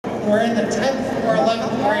who are in the 10th or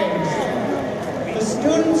 11th grades. The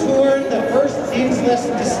students who earned the first Dean's List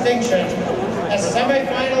distinction as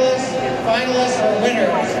semifinalists, finalists, or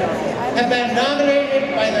winners have been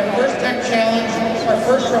nominated by their First Tech Challenge or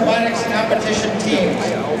First Robotics competition teams.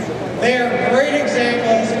 They are great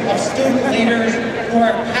examples of student leaders who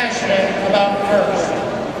are passionate about FIRST.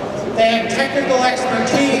 They have technical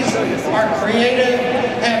expertise, are creative,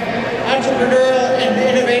 have entrepreneurial and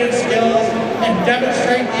innovative skills, and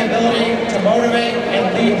demonstrate the ability to motivate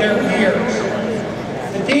and lead their peers.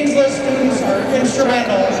 The Dean's List students are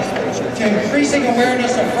instrumental to increasing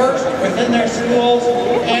awareness of FIRST within their schools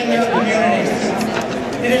and their communities.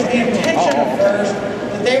 It is the intention of FIRST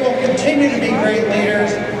that they will continue to be great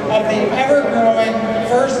leaders of the ever-growing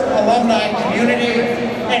FIRST alumni community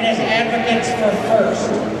and as advocates for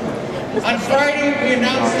FIRST. On Friday, we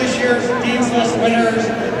announced this year's Dean's List winners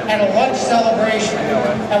at a lunch celebration,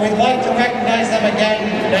 and we'd like to recognize them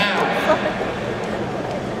again now.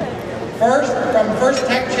 First, from First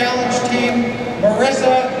Tech Challenge team,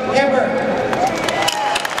 Marissa Hibbert.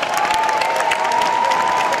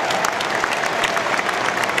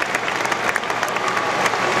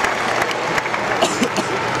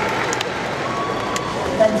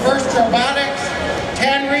 From First Robotics,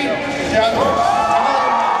 Tanri Douglas.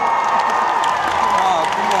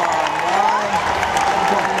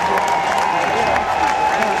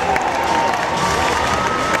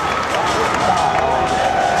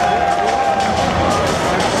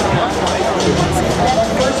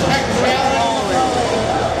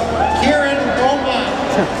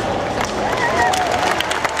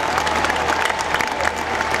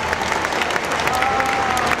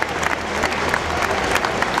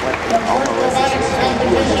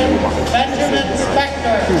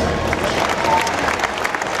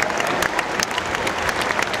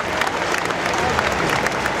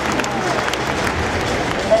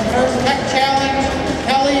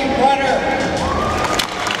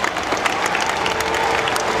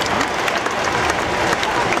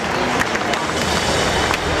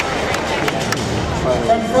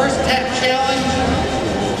 From First Tech Challenge,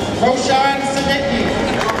 Roshan Siddiqui.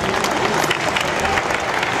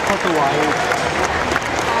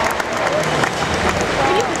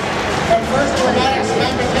 From First Robotics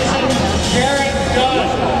Competition, Jared Dunn.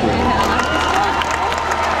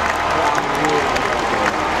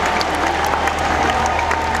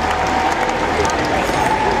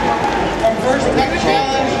 From First Tech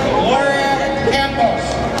Challenge, Gloria Campos.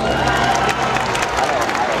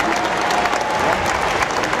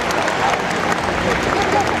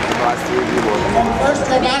 From First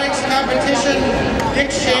Robotics Competition,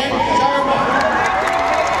 Dikshan Sharma.